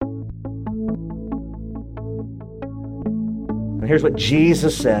And here's what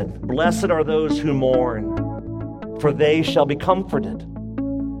Jesus said: "Blessed are those who mourn, for they shall be comforted."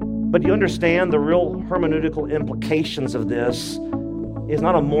 But you understand the real hermeneutical implications of this is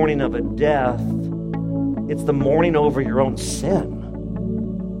not a mourning of a death, it's the mourning over your own sin.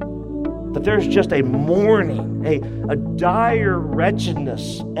 That there's just a mourning, a dire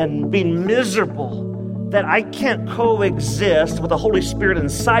wretchedness and being miserable that I can't coexist with the Holy Spirit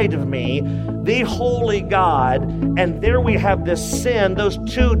inside of me, the holy God, and there we have this sin. Those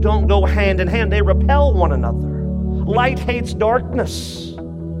two don't go hand in hand. They repel one another. Light hates darkness.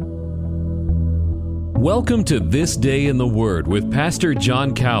 Welcome to This Day in the Word with Pastor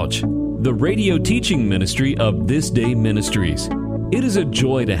John Couch, the radio teaching ministry of This Day Ministries. It is a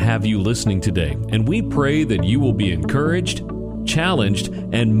joy to have you listening today, and we pray that you will be encouraged, challenged,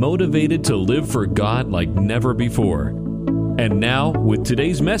 and motivated to live for God like never before. And now, with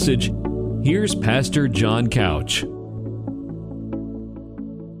today's message, here's Pastor John Couch.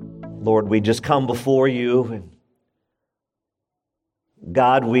 Lord, we just come before you.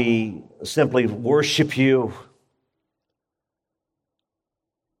 God, we simply worship you.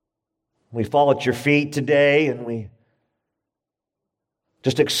 We fall at your feet today and we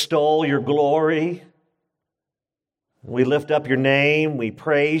just extol your glory. We lift up your name. We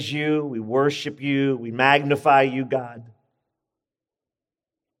praise you. We worship you. We magnify you, God.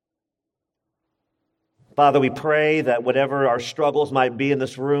 Father, we pray that whatever our struggles might be in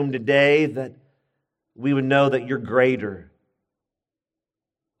this room today, that we would know that you're greater.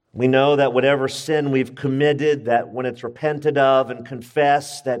 We know that whatever sin we've committed, that when it's repented of and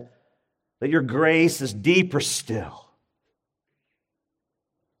confessed, that your grace is deeper still.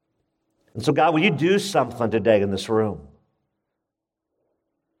 And so, God, will you do something today in this room?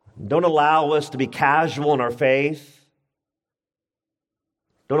 Don't allow us to be casual in our faith.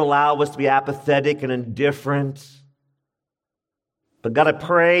 Don't allow us to be apathetic and indifferent. But God, I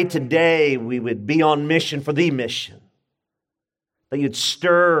pray today we would be on mission for the mission. That you'd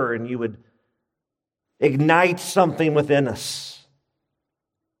stir and you would ignite something within us.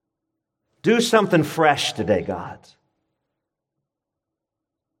 Do something fresh today, God.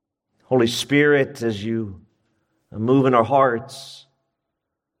 Holy Spirit, as you move in our hearts,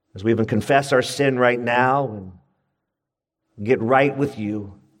 as we even confess our sin right now and get right with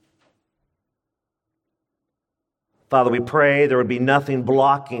you. Father, we pray there would be nothing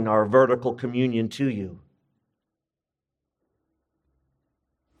blocking our vertical communion to you.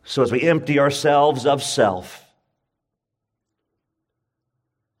 So as we empty ourselves of self,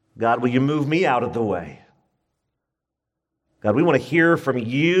 God, will you move me out of the way? God, we want to hear from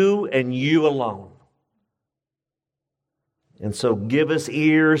you and you alone. And so give us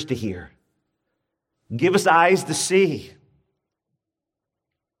ears to hear. Give us eyes to see.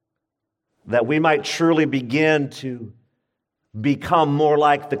 That we might truly begin to become more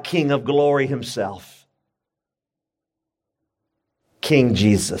like the King of Glory himself. King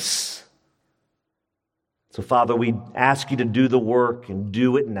Jesus. So, Father, we ask you to do the work and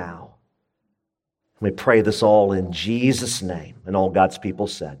do it now. We pray this all in Jesus' name. And all God's people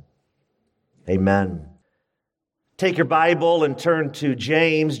said, amen. Take your Bible and turn to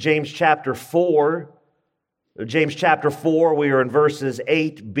James chapter 4. James chapter 4, we are in verses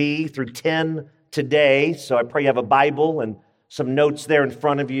 8b through 10 today. So I pray you have a Bible and some notes there in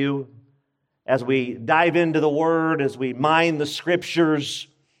front of you. As we dive into the Word, as we mine the Scriptures,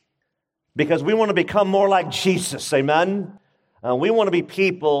 because we want to become more like Jesus, amen? We want to be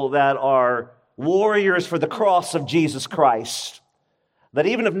people that are warriors for the cross of Jesus Christ. That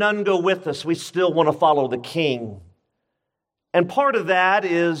even if none go with us, we still want to follow the King. And part of that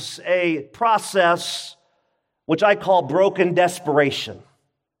is a process which I call broken desperation.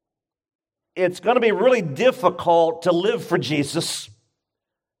 It's going to be really difficult to live for Jesus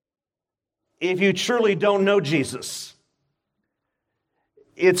if you truly don't know Jesus.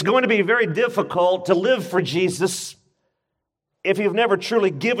 It's going to be very difficult to live for Jesus if you've never truly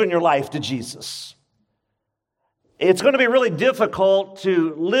given your life to Jesus. It's going to be really difficult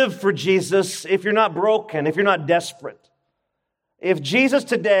to live for Jesus if you're not broken, if you're not desperate. If Jesus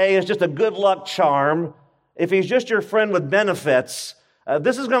today is just a good luck charm, if he's just your friend with benefits,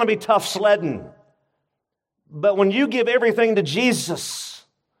 this is going to be tough sledding. But when you give everything to Jesus,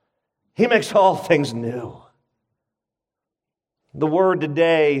 he makes all things new. The word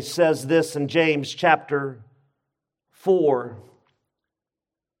today says this in James chapter 4,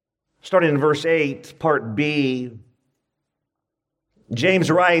 starting in verse 8, part B. James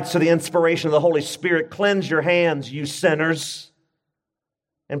writes, to the inspiration of the Holy Spirit, "Cleanse your hands, you sinners,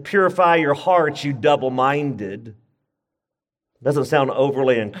 and purify your hearts, you double-minded." Doesn't sound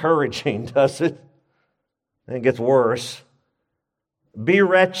overly encouraging, does it? And it gets worse. Be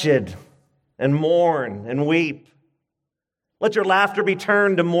wretched and mourn and weep. Let your laughter be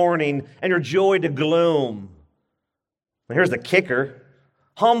turned to mourning and your joy to gloom. And here's the kicker.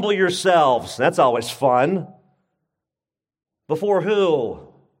 Humble yourselves. That's always fun. Before who?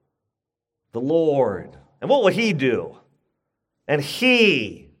 The Lord. And what will He do? And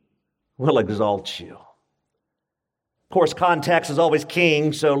He will exalt you. Of course, context is always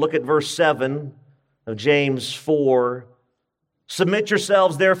king, so look at verse 7 of James 4. Submit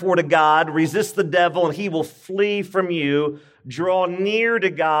yourselves, therefore, to God. Resist the devil, and he will flee from you. Draw near to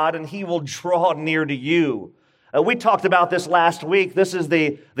God, and He will draw near to you. We talked about this last week. This is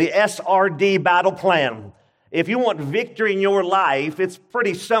the SRD battle plan. If you want victory in your life, it's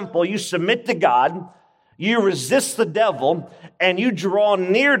pretty simple. You submit to God, you resist the devil, and you draw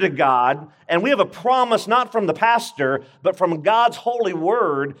near to God. And we have a promise not from the pastor, but from God's holy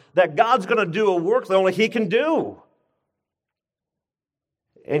word that God's going to do a work that only He can do.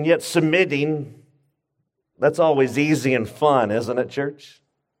 And yet submitting, that's always easy and fun, isn't it, church?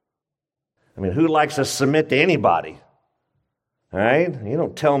 I mean, who likes to submit to anybody? All right? You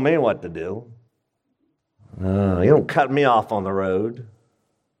don't tell me what to do. You don't cut me off on the road.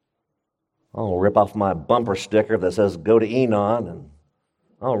 I'll rip off my bumper sticker that says, go to Enon, and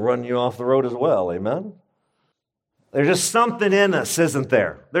I'll run you off the road as well, amen? There's just something in us, isn't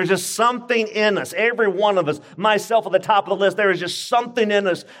there? There's just something in us. Every one of us, myself at the top of the list, there is just something in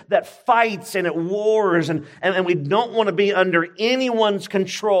us that fights and it wars, and we don't want to be under anyone's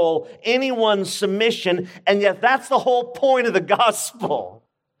control, anyone's submission, and yet that's the whole point of the gospel.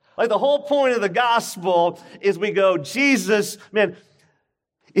 Like the whole point of the gospel is we go, Jesus, man,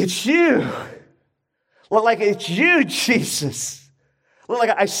 it's you. Like it's you, Jesus.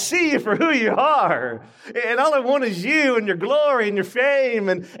 Like I see you for who you are. And all I want is you and your glory and your fame.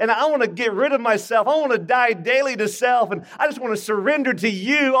 And I want to get rid of myself. I want to die daily to self. And I just want to surrender to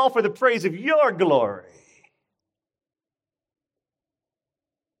you, all for the praise of your glory.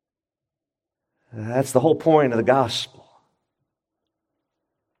 That's the whole point of the gospel.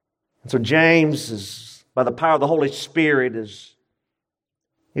 And so James is, by the power of the Holy Spirit,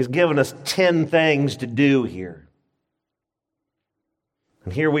 he's given us 10 things to do here.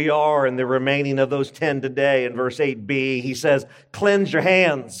 And here we are in the remaining of those 10 today. In verse 8b, he says, cleanse your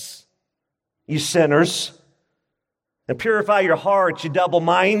hands, you sinners, and purify your hearts, you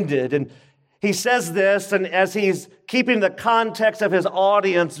double-minded. And he says this, and as he's keeping the context of his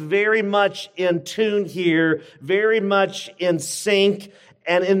audience very much in tune here, very much in sync,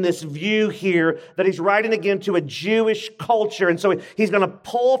 and in this view here that he's writing again to a Jewish culture. And so he's going to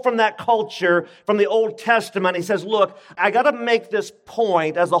pull from that culture, from the Old Testament. He says, look, I got to make this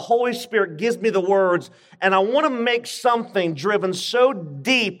point as the Holy Spirit gives me the words, and I want to make something driven so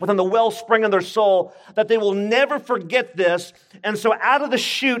deep within the wellspring of their soul that they will never forget this. And so out of the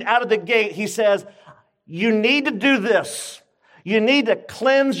chute, out of the gate, he says, you need to do this. You need to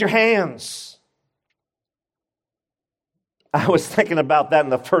cleanse your hands. I was thinking about that in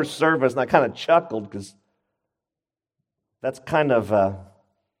the first service, and I kind of chuckled because that's kind of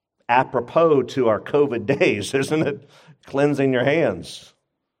apropos to our COVID days, isn't it? Cleansing your hands.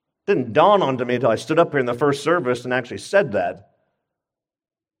 It didn't dawn on me until I stood up here in the first service and actually said that.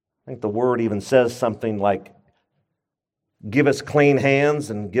 I think the word even says something like, give us clean hands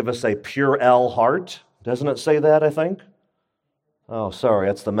and give us a pure heart. Doesn't it say that, I think? Oh, sorry,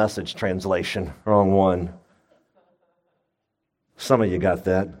 that's the Message translation. Wrong one. Some of you got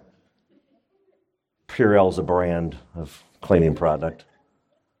that. Purell's a brand of cleaning product.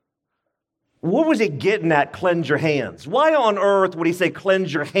 What was he getting at, cleanse your hands? Why on earth would he say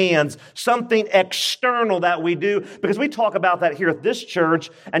cleanse your hands, something external that we do? Because we talk about that here at this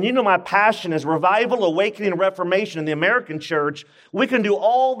church, and you know my passion is revival, awakening, and reformation in the American church. We can do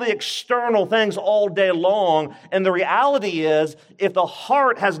all the external things all day long, and the reality is, if the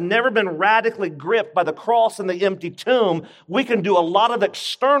heart has never been radically gripped by the cross and the empty tomb, we can do a lot of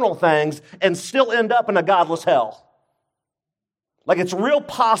external things and still end up in a godless hell. Like it's real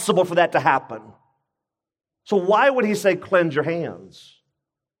possible for that to happen. So why would he say cleanse your hands?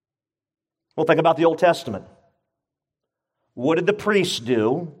 Well, think about the Old Testament. What did the priests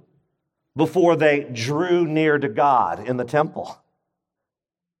do before they drew near to God in the temple?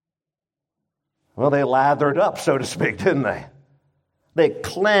 Well, they lathered up, so to speak, didn't they? They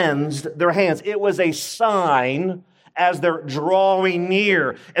cleansed their hands. It was a sign as they're drawing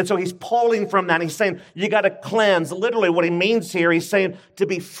near. And so he's pulling from that. He's saying, you got to cleanse. Literally what he means here, he's saying to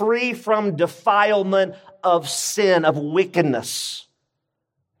be free from defilement of sin, of wickedness.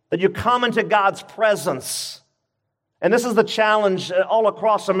 That you come into God's presence And this is the challenge all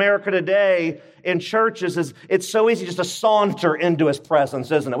across America today in churches is it's so easy just to saunter into his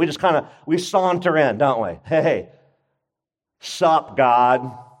presence, isn't it? We just we saunter in, don't we? Hey, sup,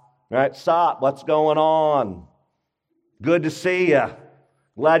 God, right? Sup, what's going on? Good to see you.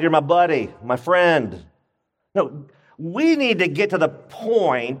 Glad you're my buddy, my friend. No, we need to get to the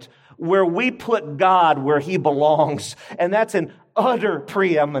point where we put God where he belongs, and that's in utter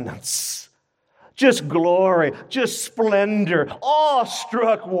preeminence. Just glory, just splendor,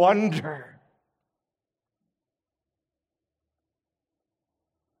 awestruck wonder.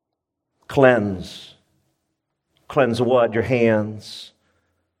 Cleanse. Cleanse what? Your hands.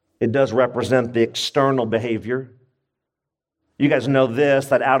 It does represent the external behavior. You guys know this,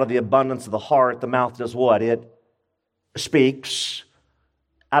 that out of the abundance of the heart, the mouth does what? It speaks.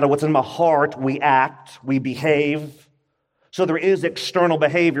 Out of what's in my heart, we act, we behave. So there is external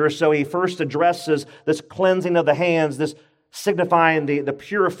behavior. So he first addresses this cleansing of the hands, this signifying the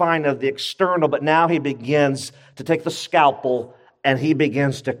purifying of the external, but now he begins to take the scalpel and he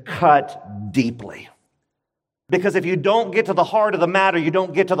begins to cut deeply. Because if you don't get to the heart of the matter, you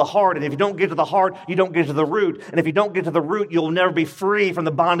don't get to the heart. And if you don't get to the heart, you don't get to the root. And if you don't get to the root, you'll never be free from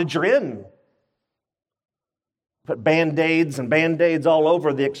the bondage you're in. Put Band-Aids and Band-Aids all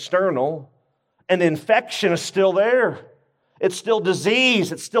over the external, and the infection is still there. It's still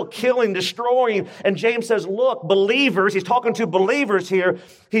disease. It's still killing, destroying. And James says, look, believers, he's talking to believers here.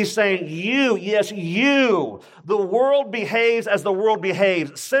 He's saying, you, yes, you. The world behaves as the world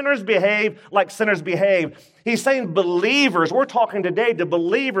behaves. Sinners behave like sinners behave. He's saying believers, we're talking today to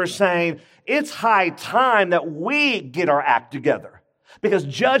believers saying, it's high time that we get our act together because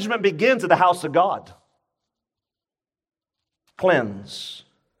judgment begins at the house of God. Cleanse.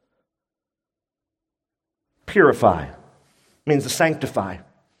 Purify. Means to sanctify,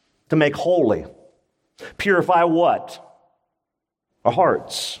 to make holy. Purify what? Our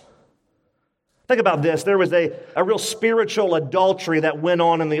hearts. Think about this. There was a real spiritual adultery that went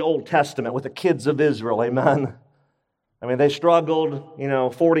on in the Old Testament with the kids of Israel, amen? I mean, they struggled,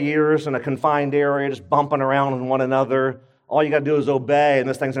 40 years in a confined area, just bumping around on one another. All you got to do is obey, and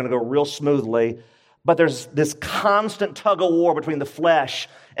this thing's going to go real smoothly. But there's this constant tug of war between the flesh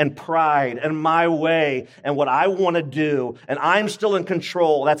and pride and my way and what I want to do, and I'm still in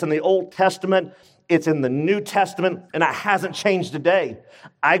control. That's in the Old Testament. It's in the New Testament, and it hasn't changed today.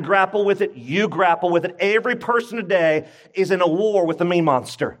 I grapple with it. You grapple with it. Every person today is in a war with the me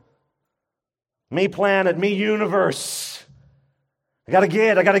monster. Me planet, me universe. I got to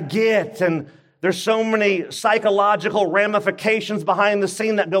get. And there's so many psychological ramifications behind the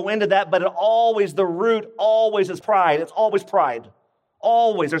scene that go into that, but the root always is pride. It's always pride.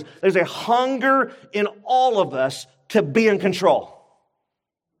 Always. There's a hunger in all of us to be in control.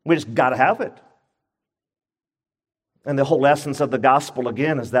 We just got to have it. And the whole essence of the gospel,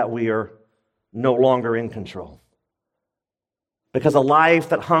 again, is that we are no longer in control. Because a life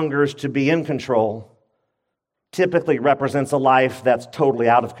that hungers to be in control typically represents a life that's totally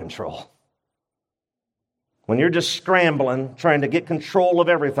out of control. When you're just scrambling, trying to get control of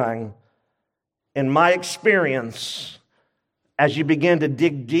everything, in my experience, as you begin to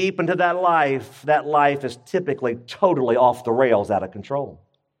dig deep into that life is typically totally off the rails, out of control.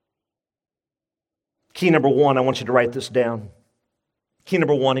 Key number one, I want you to write this down. Key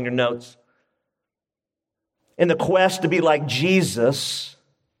number one in your notes. In the quest to be like Jesus,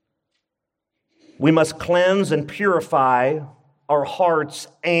 we must cleanse and purify our hearts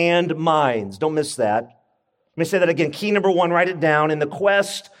and minds. Don't miss that. Let me say that again. Key number one, write it down. In the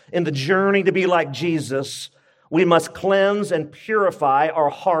quest, in the journey to be like Jesus, we must cleanse and purify our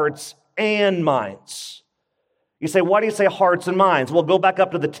hearts and minds. You say, why do you say hearts and minds? Well, go back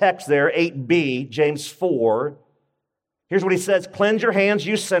up to the text there, 8b, James 4. Here's what he says. Cleanse your hands,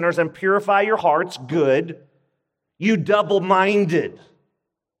 you sinners, and purify your hearts. Good. You double-minded.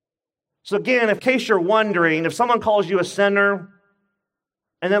 So again, in case you're wondering, if someone calls you a sinner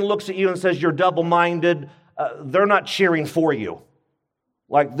and then looks at you and says you're double-minded, they're not cheering for you.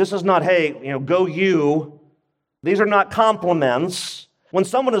 Like, this is not, hey, go you. These are not compliments. When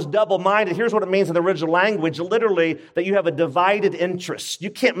someone is double-minded, here's what it means in the original language, literally, that you have a divided interest.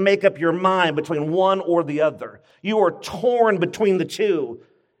 You can't make up your mind between one or the other. You are torn between the two.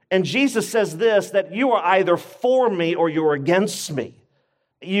 And Jesus says this, that you are either for me or you're against me.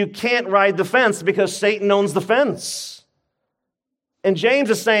 You can't ride the fence because Satan owns the fence. And James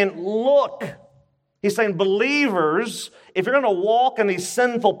is saying, look, he's saying, believers, if you're going to walk in these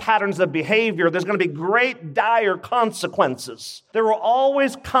sinful patterns of behavior, there's going to be great dire consequences. There are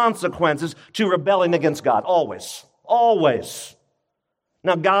always consequences to rebelling against God. Always. Always.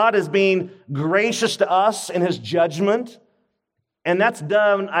 Now, God is being gracious to us in his judgment, and that's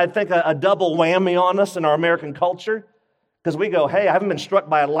done, I think, a double whammy on us in our American culture, because we go, hey, I haven't been struck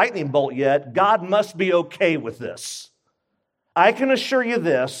by a lightning bolt yet. God must be okay with this. I can assure you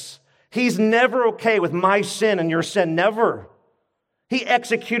this, he's never okay with my sin and your sin, never. He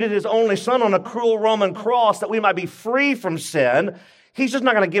executed his only son on a cruel Roman cross that we might be free from sin. He's just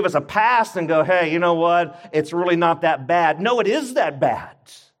not going to give us a pass and go, hey, you know what? It's really not that bad. No, it is that bad.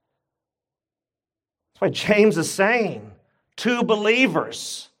 That's why James is saying to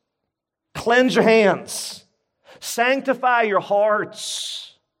believers, cleanse your hands, sanctify your hearts.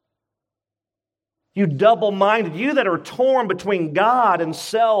 You double-minded, you that are torn between God and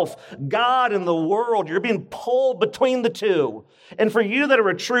self, God and the world, you're being pulled between the two. And for you that are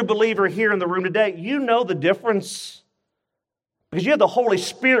a true believer here in the room today, you know the difference. Because you have the Holy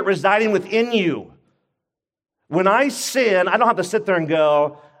Spirit residing within you. When I sin, I don't have to sit there and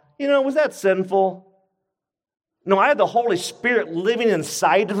go, was that sinful? No, I have the Holy Spirit living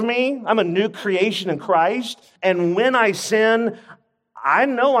inside of me. I'm a new creation in Christ. And when I sin, I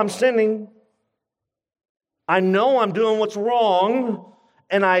know I'm sinning. I know I'm doing what's wrong,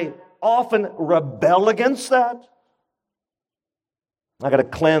 and I often rebel against that. I got to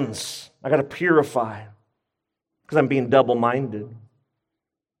cleanse. I got to purify because I'm being double-minded.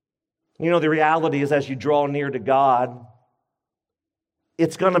 The reality is as you draw near to God,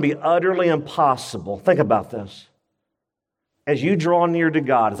 it's going to be utterly impossible. Think about this. As you draw near to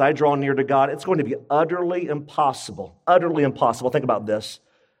God, as I draw near to God, it's going to be utterly impossible. Think about this.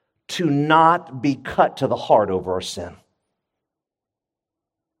 To not be cut to the heart over our sin.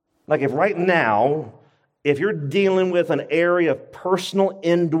 Like if right now, if you're dealing with an area of personal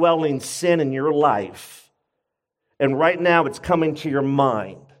indwelling sin in your life, and right now it's coming to your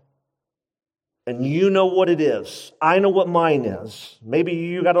mind, and you know what it is, I know what mine is, maybe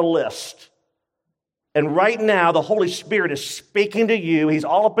you got a list, and right now the Holy Spirit is speaking to you, he's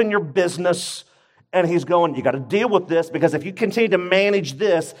all up in your business, and he's going, you got to deal with this because if you continue to manage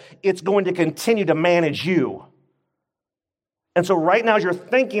this, it's going to continue to manage you. And so right now as you're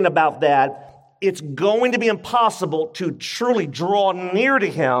thinking about that, it's going to be impossible to truly draw near to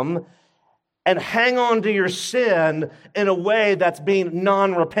him and hang on to your sin in a way that's being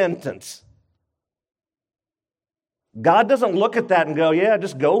non-repentant. God doesn't look at that and go, yeah,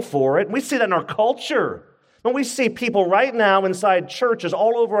 just go for it. We see that in our culture. When we see people right now inside churches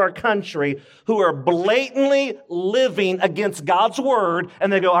all over our country who are blatantly living against God's word,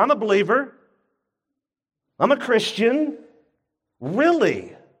 and they go, I'm a believer. I'm a Christian.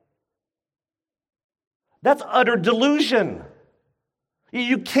 Really? That's utter delusion.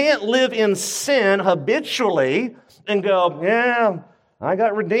 You can't live in sin habitually and go, yeah, I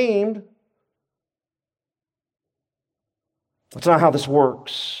got redeemed. That's not how this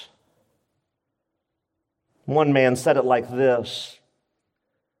works. One man said it like this.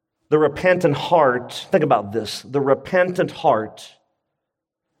 The repentant heart, think about this, the repentant heart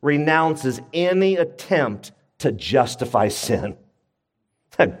renounces any attempt to justify sin. Isn't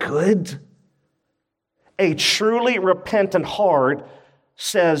that good? A truly repentant heart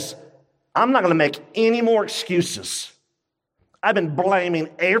says, I'm not going to make any more excuses. I've been blaming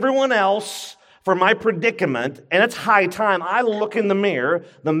everyone else for my predicament, and it's high time I look in the mirror,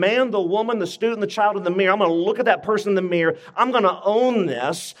 the man, the woman, the student, the child in the mirror. I'm going to look at that person in the mirror. I'm going to own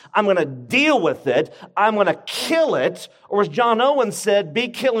this. I'm going to deal with it. I'm going to kill it. Or as John Owen said, be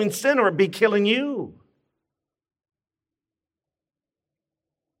killing sin or be killing you.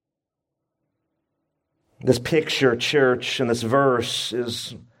 This picture, church, and this verse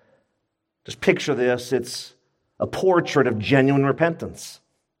is, just picture this, it's a portrait of genuine repentance.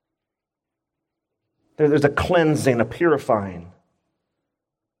 There's a cleansing, a purifying.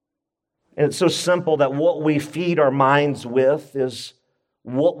 And it's so simple that what we feed our minds with is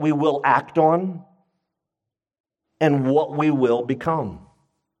what we will act on and what we will become.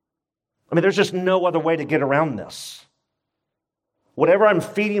 I mean, there's just no other way to get around this. Whatever I'm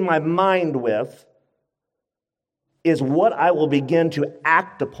feeding my mind with is what I will begin to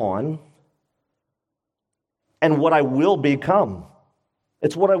act upon and what I will become.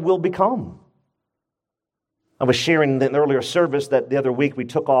 It's what I will become. I was sharing in the earlier service that the other week we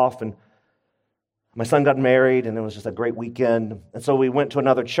took off and my son got married and it was just a great weekend. And so we went to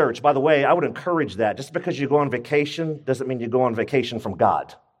another church. By the way, I would encourage that. Just because you go on vacation doesn't mean you go on vacation from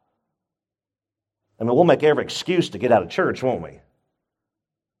God. I mean, we'll make every excuse to get out of church, won't we?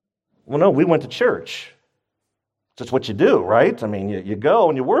 Well, no, we went to church. It's just what you do, right? I mean, you go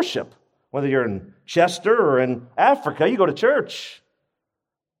and you worship. Whether you're in Chester or in Africa, you go to church.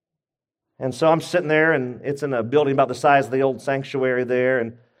 And so I'm sitting there, and it's in a building about the size of the old sanctuary there,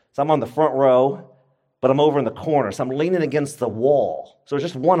 and so I'm on the front row, but I'm over in the corner, so I'm leaning against the wall. So it's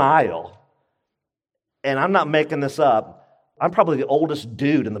just one aisle. And I'm not making this up. I'm probably the oldest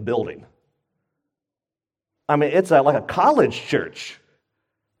dude in the building. I mean, it's like a college church.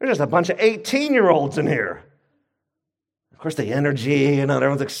 There's just a bunch of 18-year-olds in here. Of course, the energy,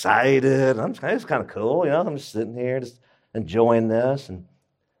 everyone's excited. It's kind of cool, I'm just sitting here, just enjoying this. And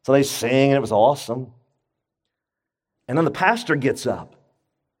so they sing, and it was awesome. And then the pastor gets up.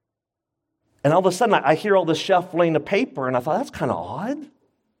 And all of a sudden, I hear all this shuffling of paper, and I thought, that's kind of odd.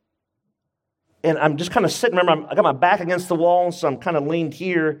 And I'm just kind of sitting, remember, I got my back against the wall, so I'm kind of leaned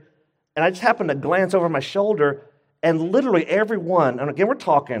here. And I just happened to glance over my shoulder, and literally everyone, and again, we're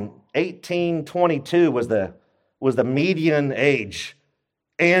talking 18, 22 was the median age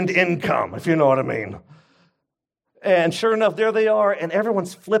and income, if you know what I mean. And sure enough, there they are, and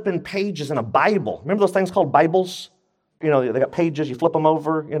everyone's flipping pages in a Bible. Remember those things called Bibles? They got pages, you flip them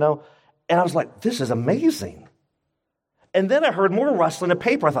over, And I was like, this is amazing. And then I heard more rustling of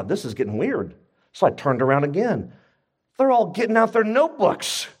paper. I thought, this is getting weird. So I turned around again. They're all getting out their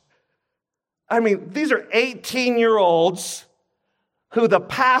notebooks. I mean, these are 18-year-olds who the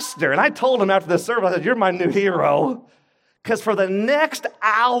pastor, and I told him after the service, I said, you're my new hero. Because for the next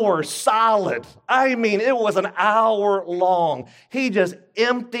hour solid, it was an hour long, he just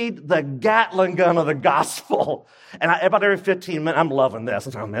emptied the Gatling gun of the gospel. And about every 15 minutes, I'm loving this.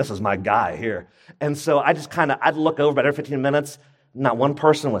 I'm saying, this is my guy here. And so I just I'd look over about every 15 minutes, not one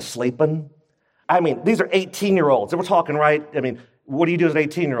person was sleeping. These are 18-year-olds. And we're talking, right? What do you do as an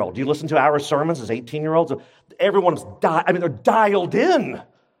 18-year-old? Do you listen to our sermons as 18-year-olds? Everyone's they're dialed in.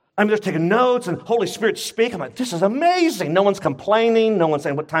 They're taking notes and Holy Spirit speak. I'm like, this is amazing. No one's complaining. No one's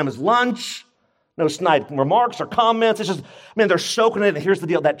saying, what time is lunch? No snide remarks or comments. It's just, they're soaking it in. And here's the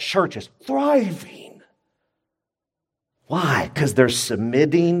deal. That church is thriving. Why? Because they're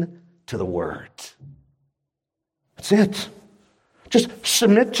submitting to the word. That's it. Just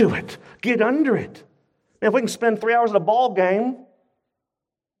submit to it. Get under it. If we can spend 3 hours at a ball game,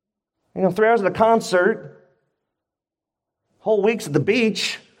 3 hours at a concert, whole weeks at the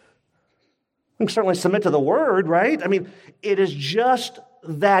beach, we can certainly submit to the word, right? It is just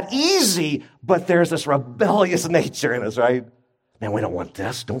that easy, but there's this rebellious nature in us, right? Man, we don't want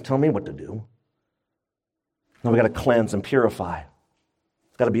this. Don't tell me what to do. No, we got to cleanse and purify.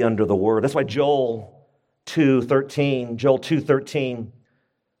 It's got to be under the word. That's why Joel 2:13,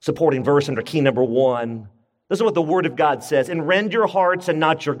 supporting verse under key number 1. This is what the word of God says. And rend your hearts and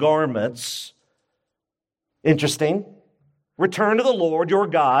not your garments. Interesting. Return to the Lord your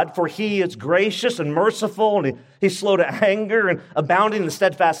God, for he is gracious and merciful, and he's slow to anger and abounding in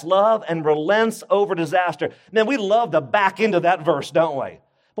steadfast love and relents over disaster. Man, we love the back end of that verse, don't we?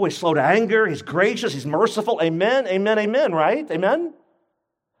 Boy, he's slow to anger, he's gracious, he's merciful. Amen, amen, amen, right? Amen?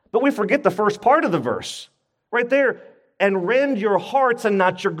 But we forget the first part of the verse. Right there. And rend your hearts and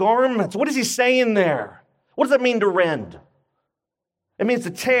not your garments. What is he saying there? What does that mean to rend? It means to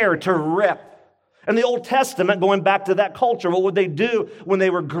tear, to rip. In the Old Testament, going back to that culture, what would they do when they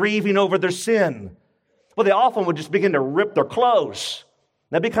were grieving over their sin? Well, they often would just begin to rip their clothes.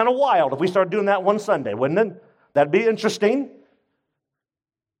 That'd be kind of wild if we started doing that one Sunday, wouldn't it? That'd be interesting.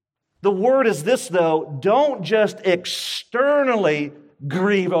 The word is this, though. Don't just externally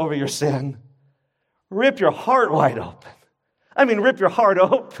grieve over your sin. Rip your heart wide open. Rip your heart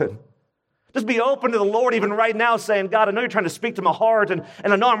open. Just be open to the Lord even right now, saying, God, I know you're trying to speak to my heart, and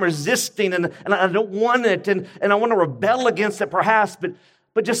I know I'm resisting, and I don't want it, and I want to rebel against it perhaps,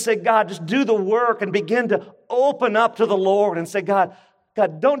 but just say, God, just do the work and begin to open up to the Lord and say, God,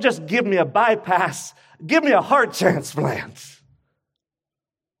 don't just give me a bypass, give me a heart transplant.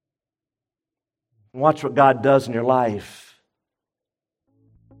 Watch what God does in your life,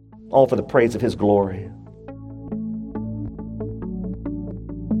 all for the praise of his glory.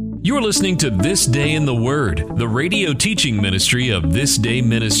 You're listening to This Day in the Word, the radio teaching ministry of This Day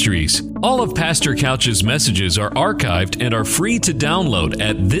Ministries. All of Pastor Couch's messages are archived and are free to download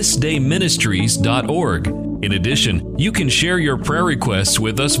at thisdayministries.org. In addition, you can share your prayer requests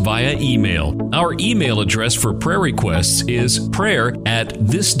with us via email. Our email address for prayer requests is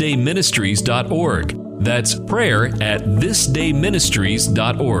prayer@thisdayministries.org. That's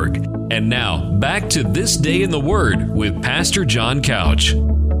prayer@thisdayministries.org. And now, back to This Day in the Word with Pastor John Couch.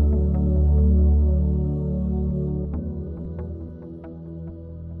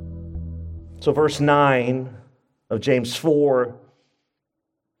 So verse 9 of James 4,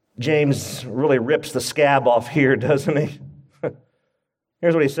 James really rips the scab off here, doesn't he?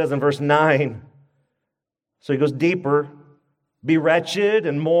 Here's what he says in verse 9. So he goes deeper. Be wretched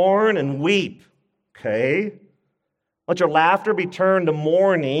and mourn and weep. Okay? Let your laughter be turned to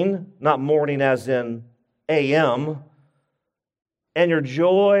mourning, not mourning as in AM, and your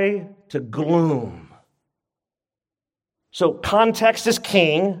joy to gloom. So context is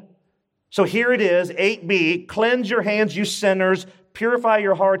king. So here it is, 8b, cleanse your hands, you sinners, purify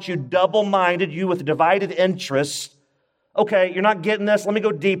your hearts, you double-minded, you with divided interests. Okay, you're not getting this. Let me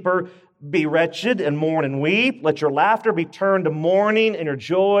go deeper. Be wretched and mourn and weep. Let your laughter be turned to mourning and your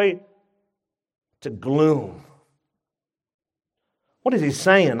joy to gloom. What is he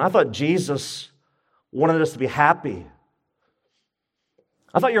saying? I thought Jesus wanted us to be happy.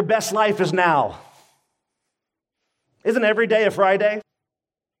 I thought your best life is now. Isn't every day a Friday?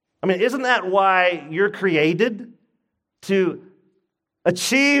 I mean, isn't that why you're created? To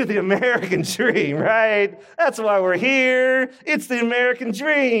achieve the American dream, right? That's why we're here. It's the American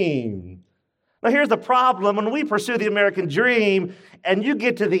dream. Now, here's the problem. When we pursue the American dream and you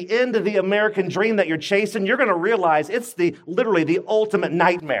get to the end of the American dream that you're chasing, you're going to realize it's literally the ultimate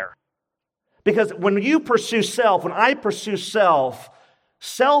nightmare. Because when you pursue self, when I pursue self,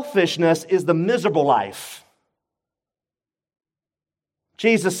 selfishness is the miserable life.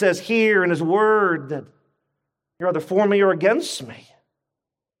 Jesus says here in his word that you're either for me or against me.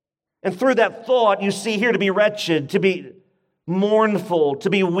 And through that thought, you see here to be wretched, to be mournful, to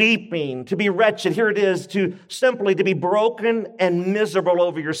be weeping, to be wretched. Here it is, to be broken and miserable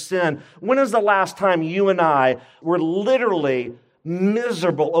over your sin. When is the last time you and I were literally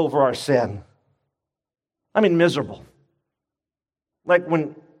miserable over our sin? I mean, miserable. Like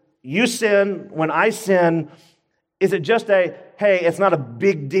when you sin, when I sin, is it just hey, it's not a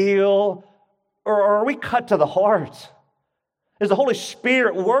big deal? Or are we cut to the heart? Is the Holy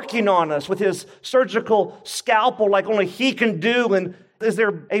Spirit working on us with his surgical scalpel like only he can do? And is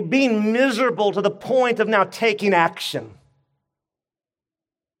there a being miserable to the point of now taking action?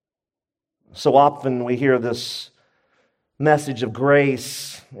 So often we hear this message of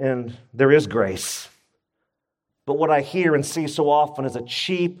grace, and there is grace. But what I hear and see so often is a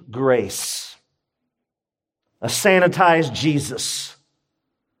cheap grace, a sanitized Jesus.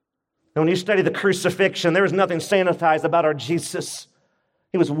 And when you study the crucifixion, there was nothing sanitized about our Jesus.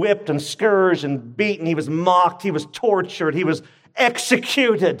 He was whipped and scourged and beaten. He was mocked. He was tortured. He was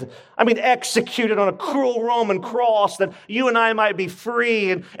executed. I mean, executed on a cruel Roman cross that you and I might be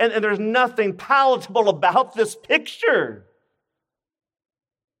free. And there's nothing palatable about this picture.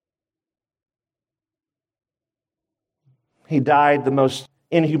 He died the most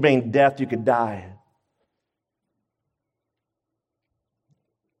inhumane death you could die.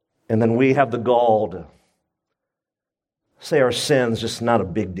 And then we have the gall to say our sin's just not a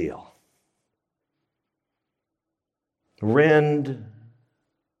big deal. Rend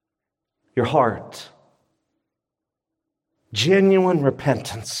your heart. Genuine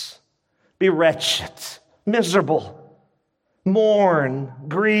repentance. Be wretched, miserable, mourn,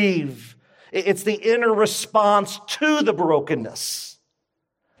 grieve. It's the inner response to the brokenness.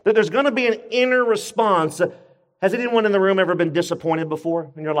 That there's going to be an inner response. Has anyone in the room ever been disappointed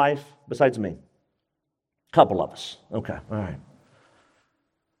before in your life besides me? A couple of us. Okay, all right.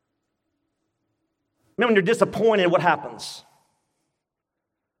 I mean, when you're disappointed, what happens?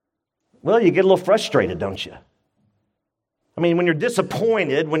 Well, you get a little frustrated, don't you? I mean, when you're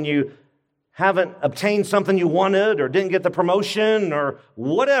disappointed, when you haven't obtained something you wanted or didn't get the promotion or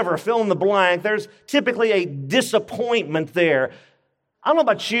whatever, fill in the blank, there's typically a disappointment there. I don't know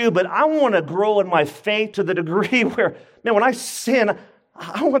about you, but I want to grow in my faith to the degree where, man, when I sin,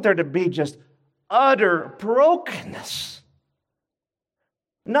 I want there to be just utter brokenness.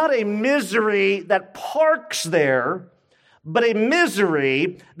 Not a misery that parks there, but a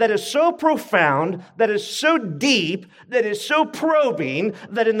misery that is so profound, that is so deep, that is so probing,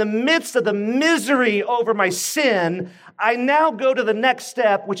 that in the midst of the misery over my sin, I now go to the next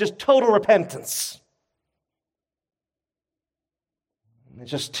step, which is total repentance. It's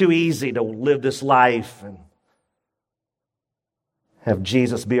just too easy to live this life and have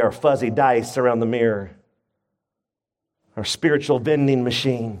Jesus be our fuzzy dice around the mirror, our spiritual vending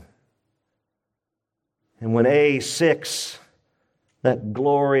machine. And when A6, that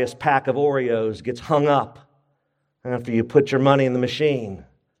glorious pack of Oreos, gets hung up after you put your money in the machine,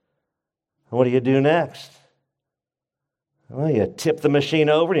 what do you do next? Well, you tip the machine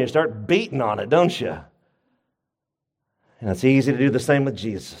over and you start beating on it, don't you? And it's easy to do the same with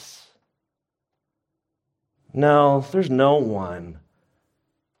Jesus. No, there's no one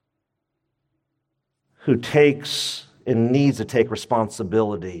who takes and needs to take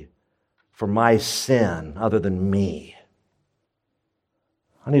responsibility for my sin other than me.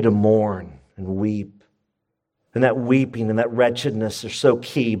 I need to mourn and weep And that weeping and that wretchedness are so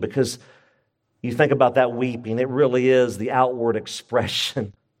key, because you think about that weeping, it really is the outward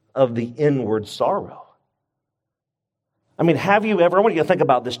expression of the inward sorrow. I mean, have you ever, I want you to think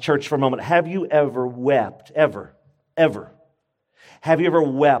about this, church, for a moment. Have you ever wept, ever? Have you ever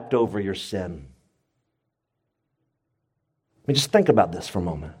wept over your sin? I mean, just think about this for a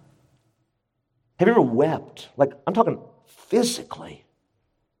moment. Have you ever wept? Like, I'm talking physically.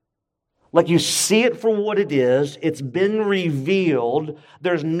 Like, you see it for what it is. It's been revealed.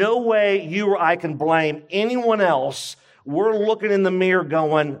 There's no way you or I can blame anyone else. We're looking in the mirror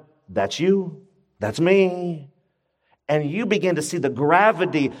going, that's you. That's me. And you begin to see the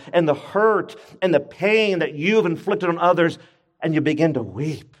gravity and the hurt and the pain that you've inflicted on others, and you begin to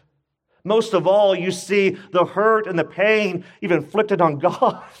weep. Most of all, you see the hurt and the pain you've inflicted on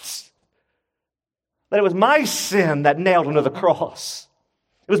God. That it was my sin that nailed him to the cross.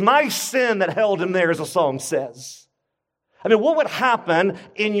 It was my sin that held him there, as the song says. I mean, what would happen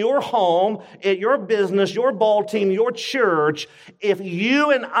in your home, at your business, your ball team, your church, if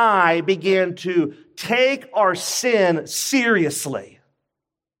you and I began to take our sin seriously?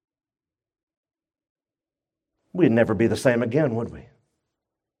 We'd never be the same again, would we?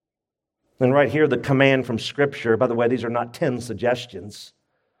 And right here, the command from Scripture. By the way, these are not 10 suggestions.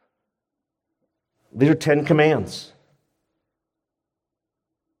 These are 10 commands.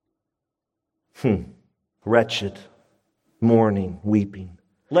 Wretched, mourning, weeping.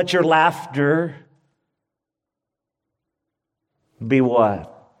 Let your laughter be what?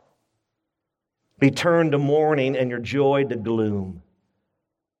 Be turned to mourning and your joy to gloom.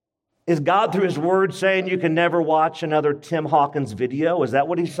 Is God through His Word saying you can never watch another Tim Hawkins video? Is that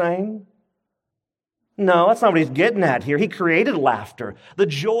what He's saying? No, that's not what He's getting at here. He created laughter. The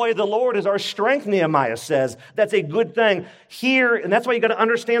joy of the Lord is our strength, Nehemiah says. That's a good thing here, and that's why you got to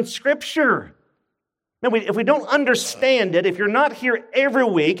understand Scripture. Now, if we don't understand it, if you're not here every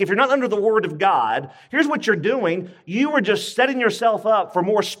week, if you're not under the Word of God, here's what you're doing. You are just setting yourself up for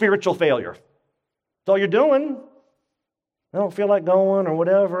more spiritual failure. That's all you're doing. I don't feel like going or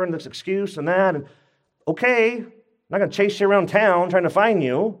whatever, and this excuse and that. And okay, I'm not going to chase you around town trying to find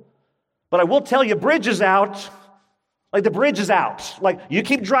you, but I will tell you, bridge is out. Like, the bridge is out. Like, you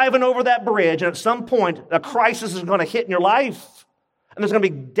keep driving over that bridge, and at some point, a crisis is going to hit in your life. And there's going to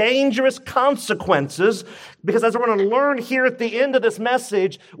be dangerous consequences, because as we're going to learn here at the end of this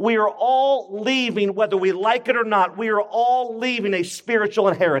message, we are all leaving, whether we like it or not, we are all leaving a spiritual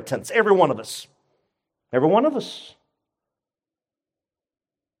inheritance. Every one of us. Every one of us.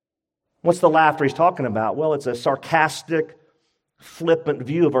 What's the laughter he's talking about? Well, it's a sarcastic, flippant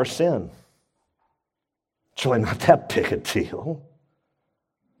view of our sin. It's really not that big a deal.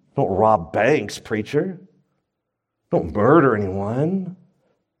 Don't rob banks, preacher. Don't murder anyone.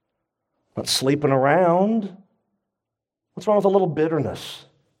 Not sleeping around. What's wrong with a little bitterness?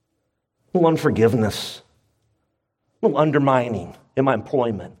 A little unforgiveness? A little undermining in my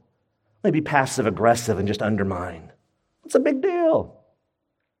employment? Maybe passive-aggressive and just undermine. What's a big deal?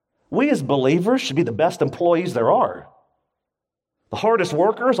 We as believers should be the best employees there are. The hardest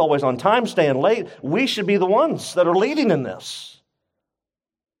workers, always on time, staying late. We should be the ones that are leading in this.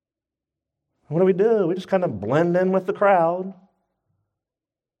 What do? We just kind of blend in with the crowd.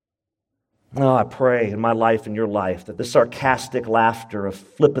 Oh, I pray in my life and your life that the sarcastic laughter of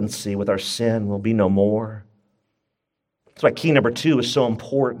flippancy with our sin will be no more. That's why key number 2 is so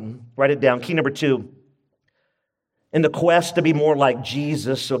important. Write it down. Key number 2. In the quest to be more like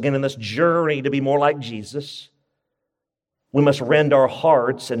Jesus, so again, in this journey to be more like Jesus, we must rend our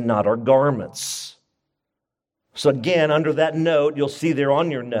hearts and not our garments. So again, under that note, you'll see there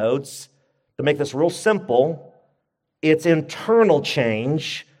on your notes, to make this real simple, it's internal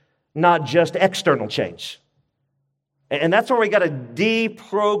change, not just external change. And that's where we got to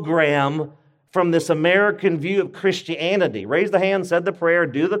deprogram from this American view of Christianity. Raise the hand, said the prayer,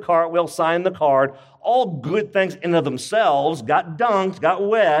 do the cartwheel, sign the card. All good things in and of themselves, got dunked, got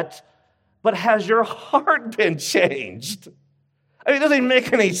wet, but has your heart been changed? I mean, it doesn't even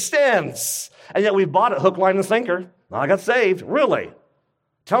make any sense. And yet we bought it hook, line, and sinker. I got saved. Really?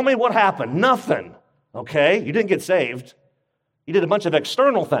 Tell me what happened. Nothing. Okay, you didn't get saved. You did a bunch of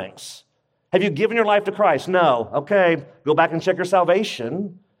external things. Have you given your life to Christ? No. Okay, go back and check your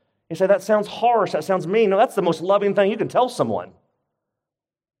salvation. You say, that sounds harsh, that sounds mean. No, that's the most loving thing you can tell someone.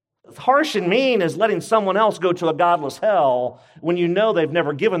 Harsh and mean is letting someone else go to a godless hell when you know they've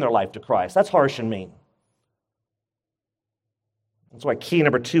never given their life to Christ. That's harsh and mean. That's why key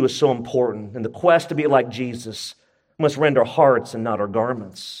number 2 is so important. In the quest to be like Jesus, we must rend our hearts and not our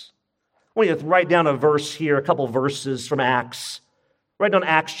garments. I want you to write down a verse here, a couple verses from Acts. Write down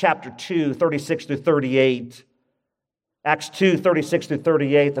Acts chapter 2, 36 through 38. Acts 2, 36 through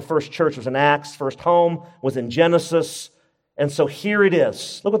 38, the first church was in Acts, first home was in Genesis. And so here it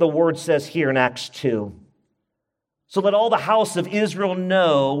is. Look what the word says here in Acts 2. So let all the house of Israel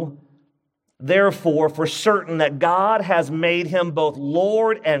know, therefore, for certain that God has made him both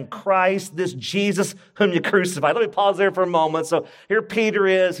Lord and Christ, this Jesus whom you crucified. Let me pause there for a moment. So here Peter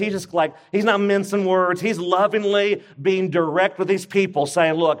is. He's just like, he's not mincing words. He's lovingly being direct with these people,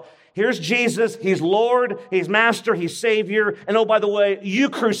 saying, look, here's Jesus. He's Lord. He's Master. He's Savior. And oh, by the way, you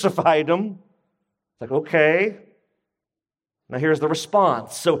crucified him. It's like, okay. Now here's the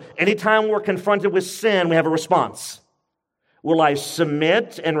response. So anytime we're confronted with sin, we have a response. Will I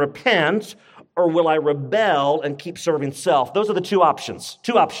submit and repent, or will I rebel and keep serving self? Those are the two options.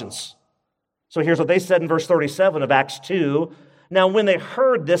 Two options. So here's what they said in verse 37 of Acts 2. Now when they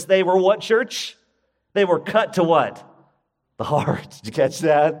heard this, they were what, church? They were cut to what? The heart. Did you catch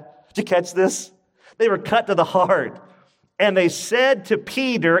that? Did you catch this? They were cut to the heart. And they said to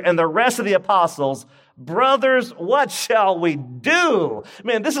Peter and the rest of the apostles, brothers, what shall we do?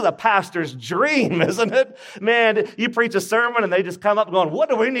 Man, this is a pastor's dream, isn't it? Man, you preach a sermon and they just come up going, what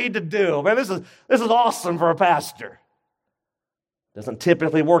do we need to do? Man, this is awesome for a pastor. Doesn't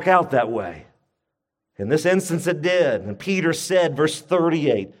typically work out that way. In this instance, it did. And Peter said, verse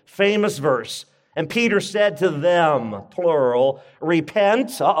 38, famous verse, and Peter said to them, plural,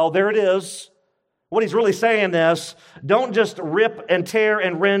 repent. There it is. What he's really saying is, don't just rip and tear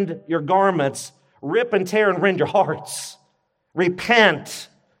and rend your garments. Rip and tear and rend your hearts. Repent.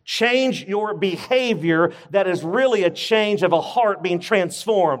 Change your behavior that is really a change of a heart being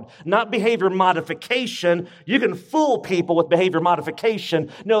transformed, not behavior modification. You can fool people with behavior modification.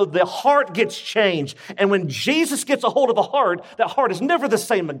 No, the heart gets changed. And when Jesus gets a hold of the heart, that heart is never the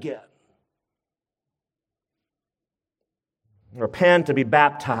same again. Repent and be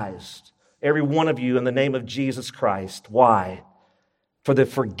baptized, every one of you, in the name of Jesus Christ. Why? For the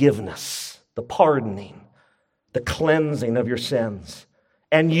forgiveness, the pardoning, the cleansing of your sins.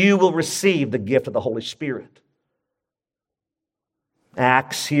 And you will receive the gift of the Holy Spirit.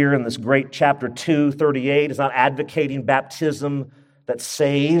 Acts here in this great chapter 2:38 is not advocating baptism that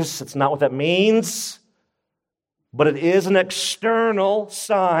saves. It's not what that means. But it is an external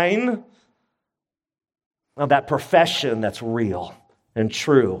sign of that profession that's real and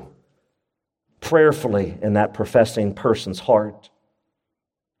true, prayerfully in that professing person's heart.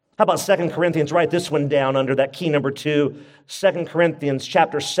 How about 2 Corinthians? Write this one down under that key number 2. 2 Corinthians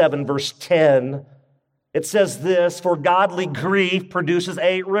chapter 7, verse 10. It says this, for godly grief produces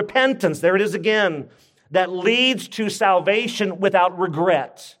a repentance. There it is again. That leads to salvation without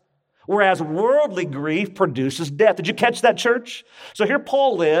regret. Whereas worldly grief produces death. Did you catch that, church? So here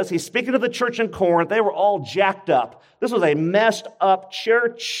Paul is. He's speaking to the church in Corinth. They were all jacked up. This was a messed up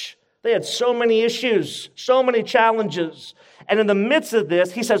church. They had so many issues, so many challenges. And in the midst of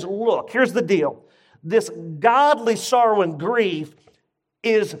this, he says, look, here's the deal. This godly sorrow and grief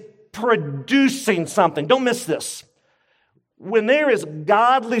is producing something. Don't miss this. When there is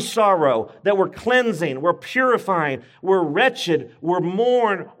godly sorrow that we're cleansing, we're purifying, we're wretched, we're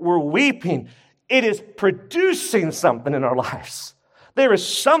mourn, we're weeping, it is producing something in our lives. There is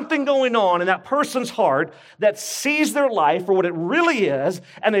something going on in that person's heart that sees their life for what it really is,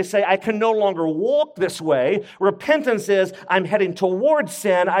 and they say, I can no longer walk this way. Repentance is, I'm heading towards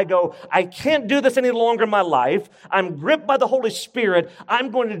sin. I go, I can't do this any longer in my life. I'm gripped by the Holy Spirit. I'm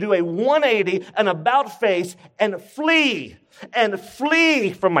going to do a 180, an about face, and flee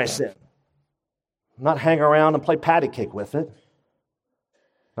from my sin. Not hang around and play patty cake with it.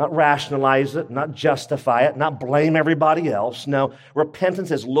 Not rationalize it, not justify it, not blame everybody else. No,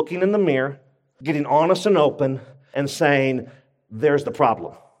 repentance is looking in the mirror, getting honest and open, and saying, there's the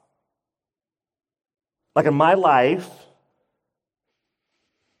problem. Like in my life,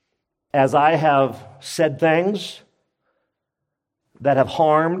 as I have said things that have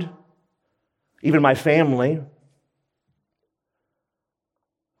harmed even my family,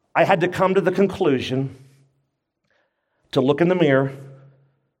 I had to come to the conclusion to look in the mirror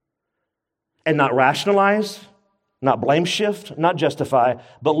and not rationalize, not blame shift, not justify,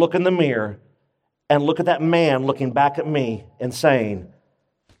 but look in the mirror and look at that man looking back at me and saying,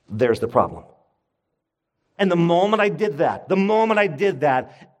 there's the problem. And the moment I did that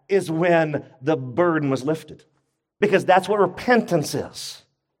is when the burden was lifted. Because that's what repentance is.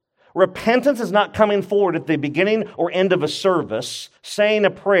 Repentance is not coming forward at the beginning or end of a service, saying a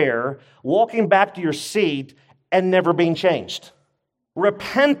prayer, walking back to your seat, and never being changed.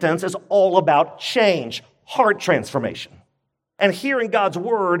 Repentance is all about change, heart transformation. and hearing God's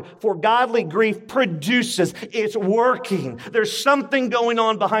word, for godly grief produces. It's working. There's something going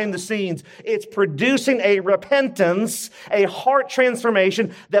on behind the scenes. It's producing a repentance, a heart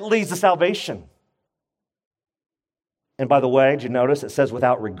transformation that leads to salvation. And by the way, did you notice it says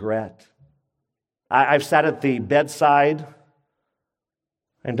without regret? I've sat at the bedside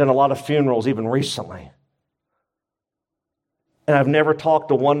and done a lot of funerals even recently. And I've never talked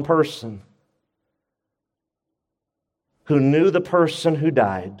to one person who knew the person who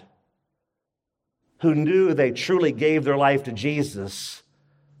died, who knew they truly gave their life to Jesus,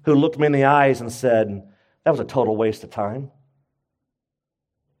 who looked me in the eyes and said, that was a total waste of time.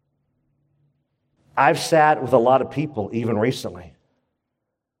 I've sat with a lot of people, even recently,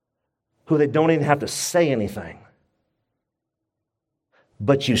 who they don't even have to say anything,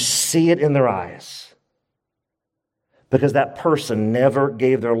 but you see it in their eyes because that person never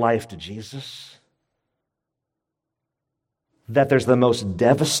gave their life to Jesus. That there's the most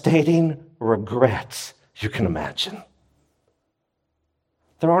devastating regrets you can imagine.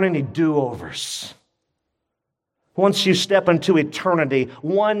 There aren't any do-overs. Once you step into eternity,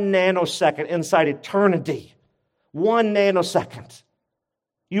 1 nanosecond inside eternity, 1 nanosecond,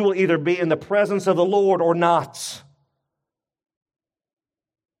 you will either be in the presence of the Lord or not.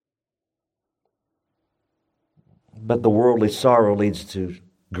 But the worldly sorrow leads to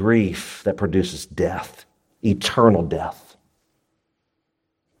grief that produces death, eternal death.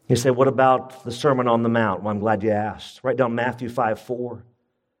 You say, what about the Sermon on the Mount? Well, I'm glad you asked. Write down Matthew 5:4.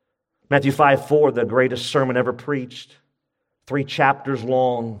 Matthew 5:4, the greatest sermon ever preached, 3 chapters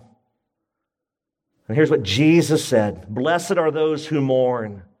long. And here's what Jesus said, blessed are those who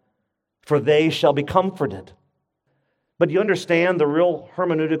mourn, for they shall be comforted. But you understand the real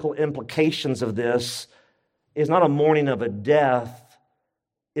hermeneutical implications of this is not a mourning of a death,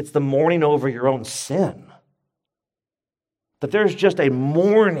 it's the mourning over your own sin. That there's just a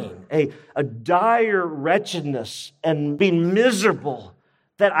mourning, a dire wretchedness and being miserable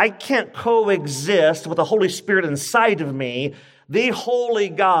that I can't coexist with the Holy Spirit inside of me, the holy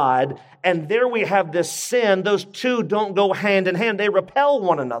God, and there we have this sin. Those two don't go hand in hand. They repel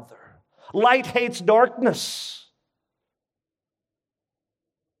one another. Light hates darkness.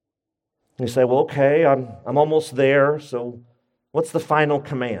 And you say, well, okay, I'm almost there, so what's the final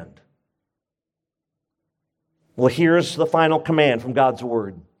command? Well, here's the final command from God's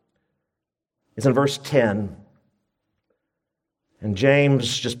word. It's in verse 10. And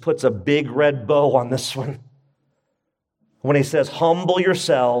James just puts a big red bow on this one when he says, humble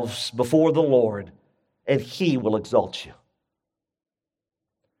yourselves before the Lord, and he will exalt you.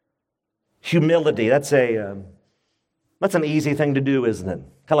 Humility, that's an easy thing to do, isn't it?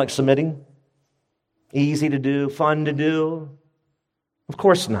 Kind of like submitting. Easy to do, fun to do. Of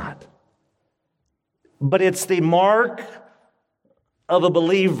course not. But it's the mark of a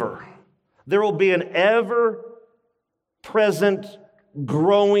believer. There will be an ever-present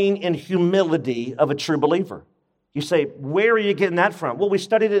growing in humility of a true believer. You say, where are you getting that from? Well, we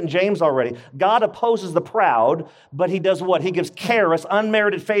studied it in James already. God opposes the proud, but he does what? He gives charis,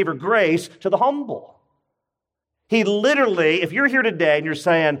 unmerited favor, grace to the humble. He literally, if you're here today and you're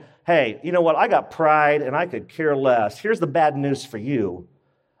saying, hey, you know what? I got pride and I could care less. Here's the bad news for you.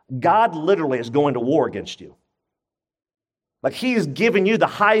 God literally is going to war against you. Like he's giving you the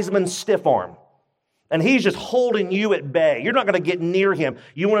Heisman stiff arm. And he's just holding you at bay. You're not going to get near him.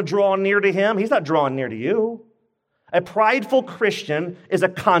 You want to draw near to him? He's not drawing near to you. A prideful Christian is a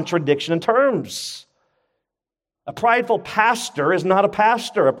contradiction in terms. A prideful pastor is not a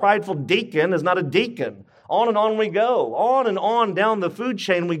pastor. A prideful deacon is not a deacon. On and on we go. On and on down the food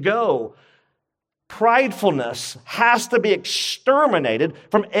chain we go. Pridefulness has to be exterminated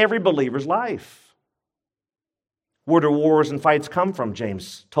from every believer's life. Where do wars and fights come from?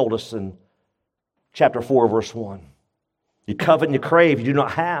 James told us in chapter 4, verse 1. You covet and you crave, you do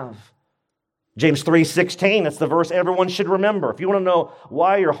not have. James 3:16, that's the verse everyone should remember. If you want to know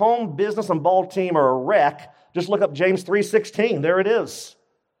why your home, business, and ball team are a wreck, just look up James 3:16. There it is.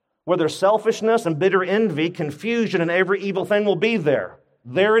 Where there's selfishness and bitter envy, confusion, and every evil thing will be there.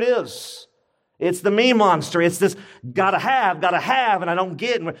 There it is. It's the me monster. It's this gotta have, and I don't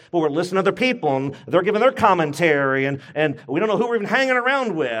get. But we're listening to other people, and they're giving their commentary, and we don't know who we're even hanging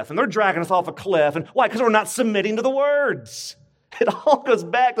around with, and they're dragging us off a cliff. And why? Because we're not submitting to the words. It all goes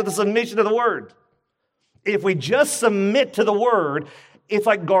back to the submission to the word. If we just submit to the word, it's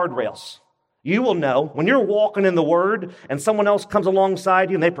like guardrails. You will know when you're walking in the word and someone else comes alongside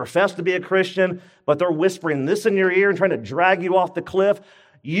you and they profess to be a Christian, but they're whispering this in your ear and trying to drag you off the cliff,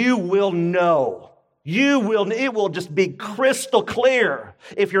 you will know It will just be crystal clear.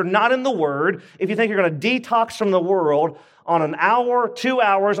 If you're not in the Word, if you think you're going to detox from the world on an hour, 2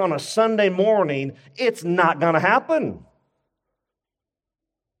 hours on a Sunday morning, it's not going to happen.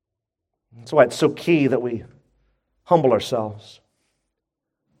 That's why it's so key that we humble ourselves.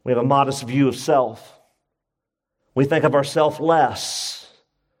 We have a modest view of self. We think of ourselves less.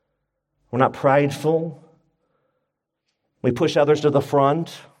 We're not prideful. We push others to the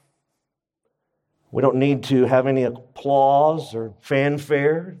front. We don't need to have any applause or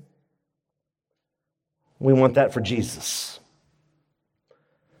fanfare. We want that for Jesus.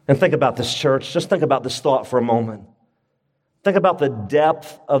 And think about this, church. Just think about this thought for a moment. Think about the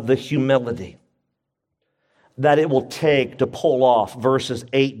depth of the humility that it will take to pull off verses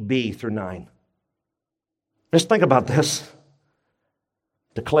 8b through 9. Just think about this.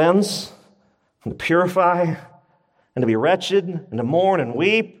 To cleanse, and to purify, and to be wretched, and to mourn and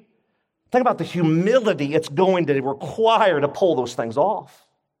weep. Think about the humility it's going to require to pull those things off.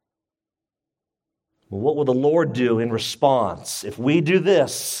 Well, what will the Lord do in response? If we do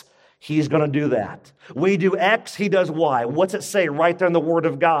this, He's going to do that. We do X, He does Y. What's it say right there in the Word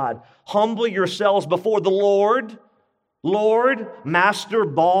of God? Humble yourselves before the Lord. Lord, master,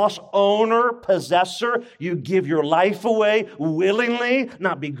 boss, owner, possessor. You give your life away willingly,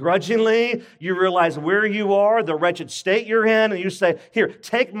 not begrudgingly. You realize where you are, the wretched state you're in, and you say, here,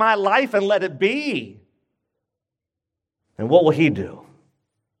 take my life and let it be. And what will He do?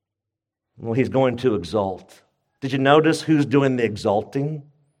 Well, He's going to exalt. Did you notice who's doing the exalting?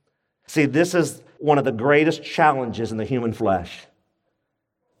 See, this is one of the greatest challenges in the human flesh.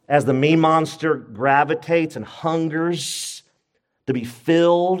 As the me monster gravitates and hungers to be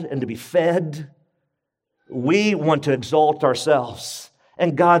filled and to be fed, we want to exalt ourselves.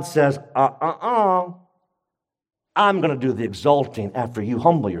 And God says, I'm going to do the exalting after you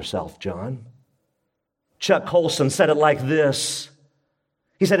humble yourself, John. Chuck Colson said it like this.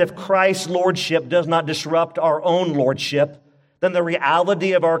 He said, if Christ's lordship does not disrupt our own lordship, then the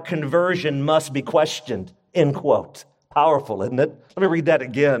reality of our conversion must be questioned, end quote. Powerful, isn't it? Let me read that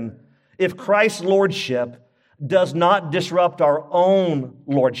again. If Christ's lordship does not disrupt our own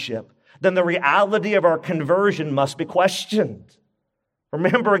lordship, then the reality of our conversion must be questioned.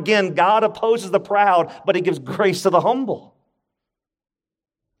 Remember again, God opposes the proud, but He gives grace to the humble.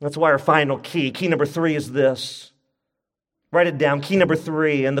 That's why our final key number 3 is this. Write it down. Key number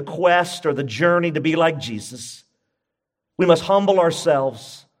 3, in the quest or the journey to be like Jesus, we must humble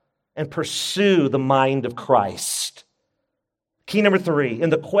ourselves and pursue the mind of Christ. Key number 3, in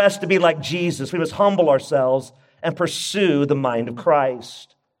the quest to be like Jesus, we must humble ourselves and pursue the mind of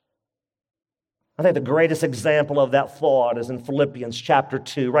Christ. I think the greatest example of that thought is in Philippians chapter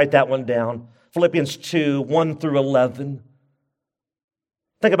 2. Write that one down. Philippians 2, 1 through 11.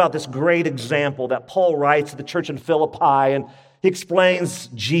 Think about this great example that Paul writes to the church in Philippi, and he explains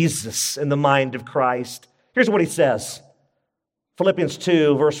Jesus in the mind of Christ. Here's what he says. Philippians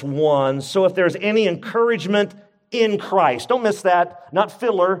 2, verse 1. So if there's any encouragement in Christ, don't miss that, not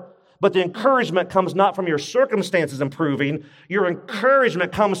filler, but the encouragement comes not from your circumstances improving. Your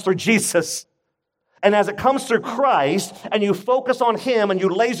encouragement comes through Jesus. And as it comes through Christ, and you focus on Him and you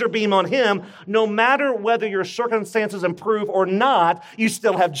laser beam on Him, no matter whether your circumstances improve or not, you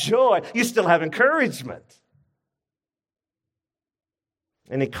still have joy. You still have encouragement.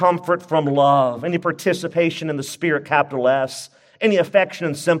 Any comfort from love, any participation in the Spirit, capital S, any affection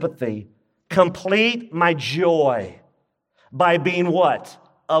and sympathy, complete my joy by being what?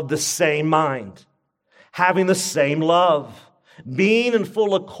 Of the same mind, having the same love, being in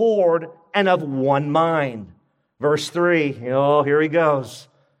full accord and of one mind. Verse 3, oh, here he goes.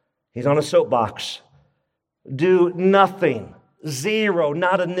 He's on a soapbox. Do nothing, zero,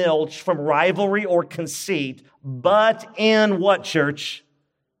 not a nilch, from rivalry or conceit, but in what, church?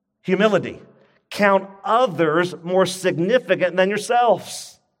 Humility. Count others more significant than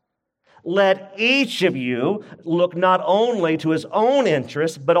yourselves. Let each of you look not only to his own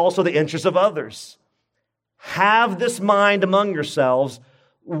interests, but also the interests of others. Have this mind among yourselves,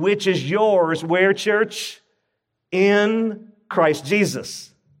 which is yours, where, church? In Christ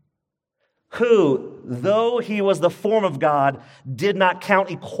Jesus, who, though he was the form of God, did not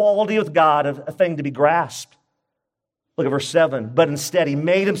count equality with God a thing to be grasped. Look at verse 7. But instead he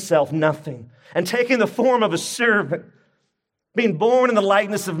made himself nothing, and taking the form of a servant, being born in the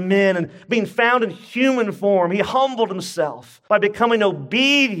likeness of men and being found in human form, he humbled himself by becoming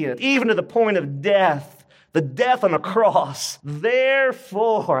obedient, even to the point of death, the death on a cross.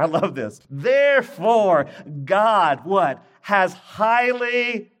 Therefore, I love this, therefore God, what? Has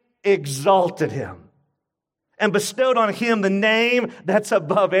highly exalted him and bestowed on him the name that's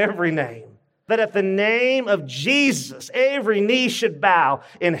above every name, that at the name of Jesus, every knee should bow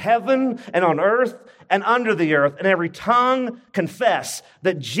in heaven and on earth and under the earth, and every tongue confess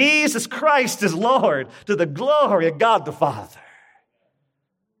that Jesus Christ is Lord, to the glory of God the Father.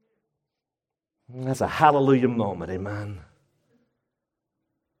 That's a hallelujah moment, amen.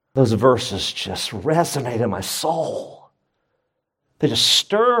 Those verses just resonate in my soul. They just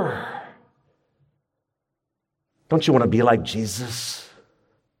stir. Don't you want to be like Jesus?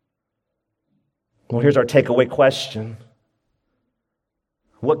 Well, here's our takeaway question.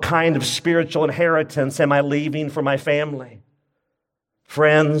 What kind of spiritual inheritance am I leaving for my family,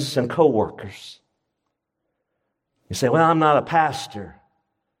 friends, and coworkers? You say, well, I'm not a pastor.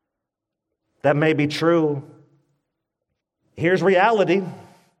 That may be true. Here's reality.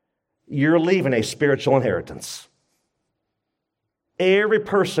 You're leaving a spiritual inheritance. Every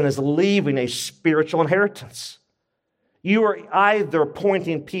person is leaving a spiritual inheritance. You are either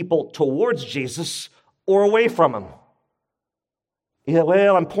pointing people towards Jesus or away from him. Yeah,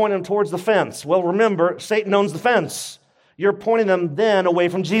 well, I'm pointing them towards the fence. Well, remember, Satan owns the fence. You're pointing them then away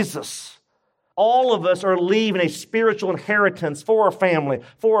from Jesus. All of us are leaving a spiritual inheritance for our family,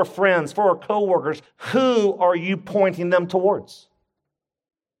 for our friends, for our coworkers. Who are you pointing them towards?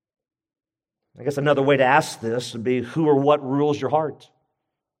 I guess another way to ask this would be, who or what rules your heart?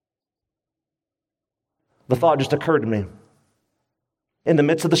 The thought just occurred to me. In the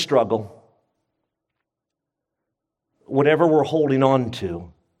midst of the struggle, whatever we're holding on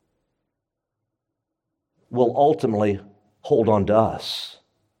to will ultimately hold on to us.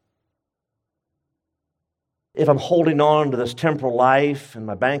 If I'm holding on to this temporal life and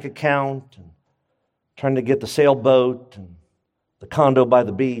my bank account and trying to get the sailboat and the condo by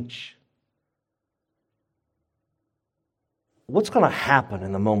the beach, what's going to happen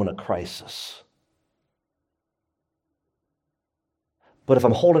in the moment of crisis? But if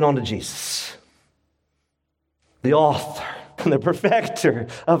I'm holding on to Jesus, the author and the perfecter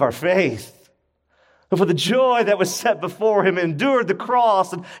of our faith, who for the joy that was set before him endured the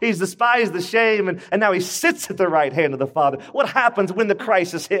cross, and he's despised the shame, and now he sits at the right hand of the Father. What happens when the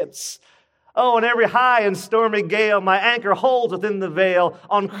crisis hits? Oh, in every high and stormy gale, my anchor holds within the veil.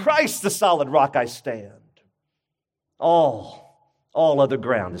 On Christ the solid rock I stand. All other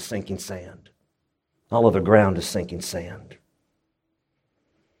ground is sinking sand. All other ground is sinking sand.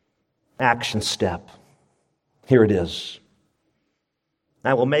 Action step. Here it is.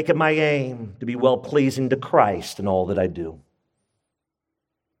 I will make it my aim to be well-pleasing to Christ in all that I do.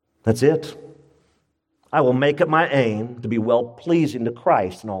 That's it. I will make it my aim to be well-pleasing to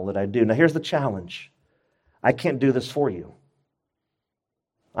Christ in all that I do. Now here's the challenge. I can't do this for you.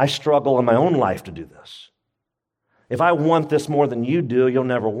 I struggle in my own life to do this. If I want this more than you do, you'll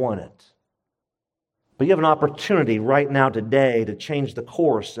never want it. But you have an opportunity right now today to change the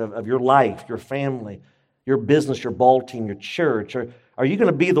course of your life, your family, your business, your ball team, your church. Are you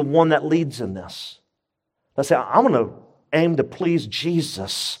going to be the one that leads in this? Let's say, I'm going to aim to please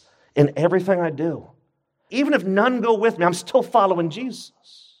Jesus in everything I do. Even if none go with me, I'm still following Jesus.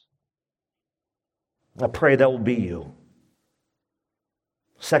 I pray that will be you.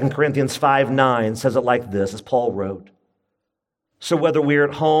 2 Corinthians 5:9 says it like this, as Paul wrote. So whether we're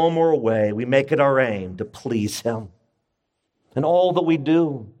at home or away, we make it our aim to please him. In all that we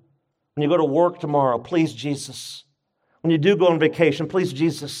do. When you go to work tomorrow, please Jesus. When you do go on vacation, please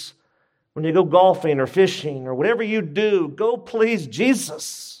Jesus. When you go golfing or fishing or whatever you do, go please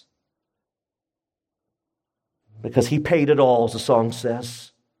Jesus. Because he paid it all, as the song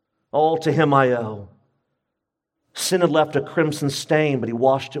says. All to him I owe. Sin had left a crimson stain, but he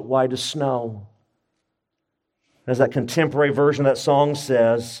washed it white as snow. As that contemporary version of that song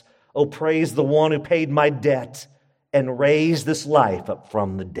says, oh, praise the one who paid my debt and raised this life up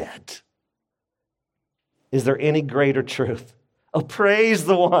from the dead. Is there any greater truth? Oh, praise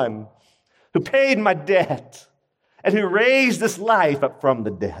the one who paid my debt and who raised this life up from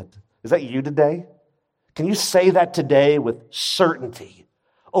the dead. Is that you today? Can you say that today with certainty?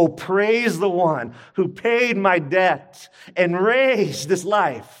 Oh, praise the one who paid my debt and raised this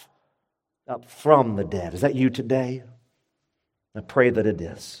life up from the dead. Is that you today? I pray that it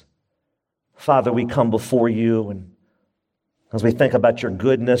is. Father, we come before you, and as we think about your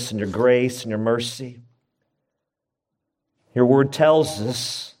goodness and your grace and your mercy, your word tells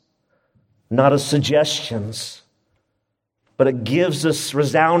us, not as suggestions, but it gives us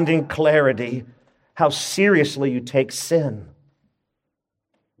resounding clarity how seriously you take sin.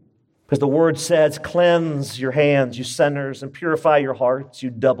 Because the word says, cleanse your hands, you sinners, and purify your hearts, you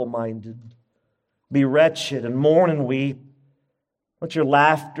double-minded. Be wretched and mourn and weep. Let your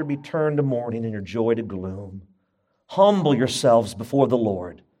laughter be turned to mourning and your joy to gloom. Humble yourselves before the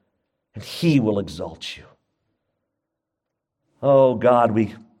Lord, and He will exalt you. Oh God,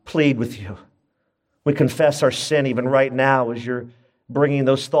 we plead with you. We confess our sin even right now as you're bringing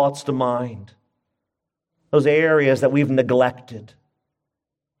those thoughts to mind. Those areas that we've neglected,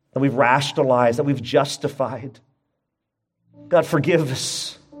 that we've rationalized, that we've justified. God, forgive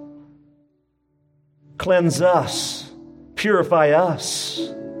us. Cleanse us. Purify us.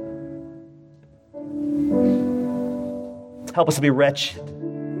 Help us to be wretched,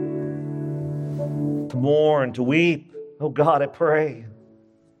 to mourn, to weep. Oh God, I pray.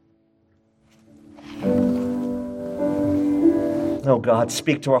 Oh God,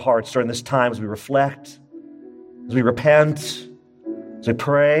 speak to our hearts during this time as we reflect, as we repent, as we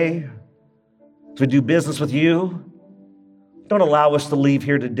pray, as we do business with you. Don't allow us to leave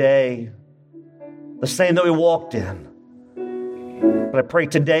here today the same that we walked in. But I pray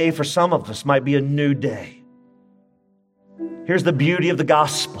today for some of us might be a new day. Here's the beauty of the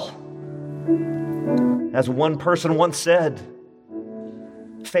gospel. As one person once said,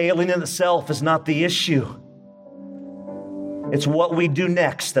 failing in itself is not the issue. It's what we do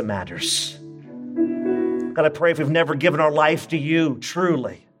next that matters. God, I pray if we've never given our life to you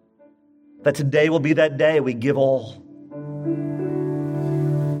truly, that today will be that day we give all.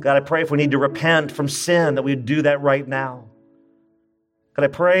 God, I pray if we need to repent from sin, that we'd do that right now. God, I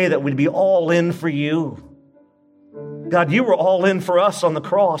pray that we'd be all in for you. God, you were all in for us on the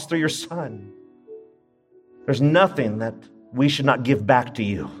cross through your Son. There's nothing that we should not give back to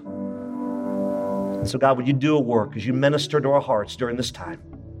you. And so, God, would you do a work as you minister to our hearts during this time?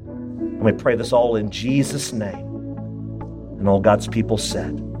 And we pray this all in Jesus' name. And all God's people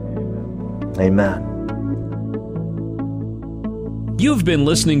said, amen. You've been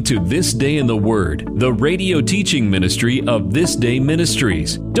listening to This Day in the Word, the radio teaching ministry of This Day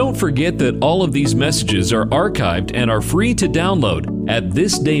Ministries. Don't forget that all of these messages are archived and are free to download at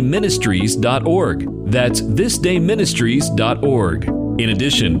thisdayministries.org. That's thisdayministries.org. In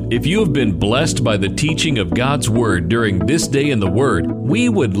addition, if you have been blessed by the teaching of God's Word during This Day in the Word, we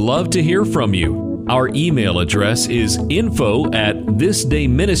would love to hear from you. Our email address is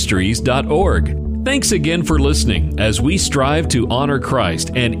info@thisdayministries.org. Thanks again for listening as we strive to honor Christ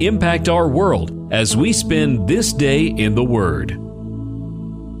and impact our world as we spend this day in the Word.